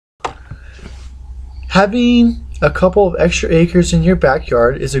Having a couple of extra acres in your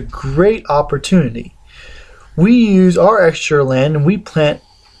backyard is a great opportunity. We use our extra land and we plant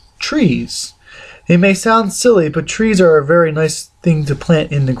trees. It may sound silly, but trees are a very nice thing to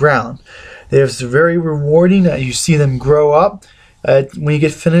plant in the ground. It's very rewarding that you see them grow up. When you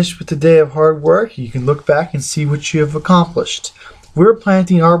get finished with the day of hard work, you can look back and see what you have accomplished. We're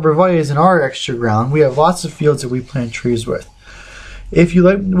planting arborvitaes in our extra ground. We have lots of fields that we plant trees with. If you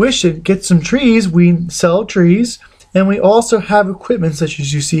wish to get some trees, we sell trees, and we also have equipment such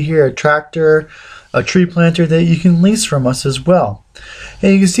as you see here, a tractor, a tree planter that you can lease from us as well.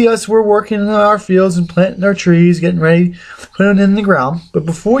 And you can see us, we're working in our fields and planting our trees, getting ready to put them in the ground. But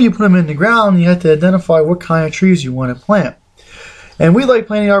before you put them in the ground, you have to identify what kind of trees you want to plant. And we like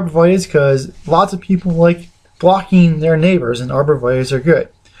planting arborvitaes because lots of people like blocking their neighbors, and arborvitaes are good.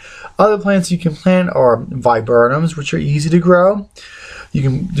 Other plants you can plant are viburnums, which are easy to grow. You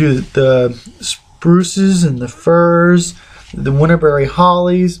can do the spruces and the firs, the winterberry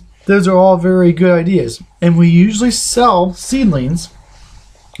hollies. Those are all very good ideas. And we usually sell seedlings,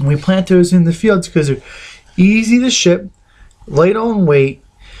 and we plant those in the fields because they're easy to ship, light on weight.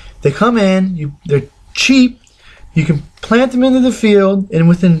 They come in, they're cheap. You can plant them into the field, and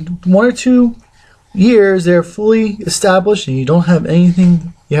within 1 or 2 years, they're fully established, and you don't have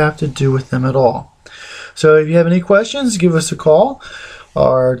anything you have to do with them at all. So if you have any questions, give us a call.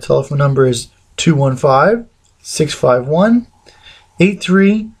 Our telephone number is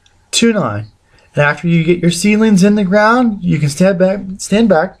 215-651-8329. And after you get your seedlings in the ground, you can stand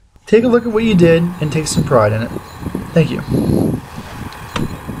back, take a look at what you did, and take some pride in it. Thank you.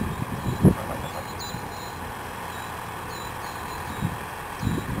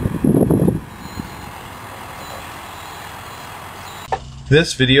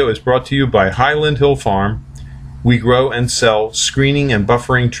 This video is brought to you by Highland Hill Farm. We grow and sell screening and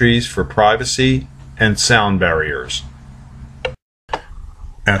buffering trees for privacy and sound barriers.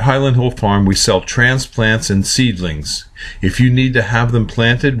 At Highland Hill Farm, we sell transplants and seedlings. If you need to have them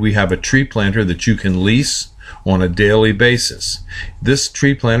planted, we have a tree planter that you can lease on a daily basis. This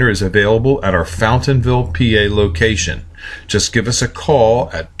tree planter is available at our Fountainville, PA location. Just give us a call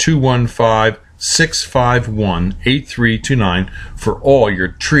at 215-651-8329 for all your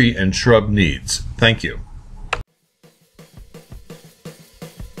tree and shrub needs. Thank you.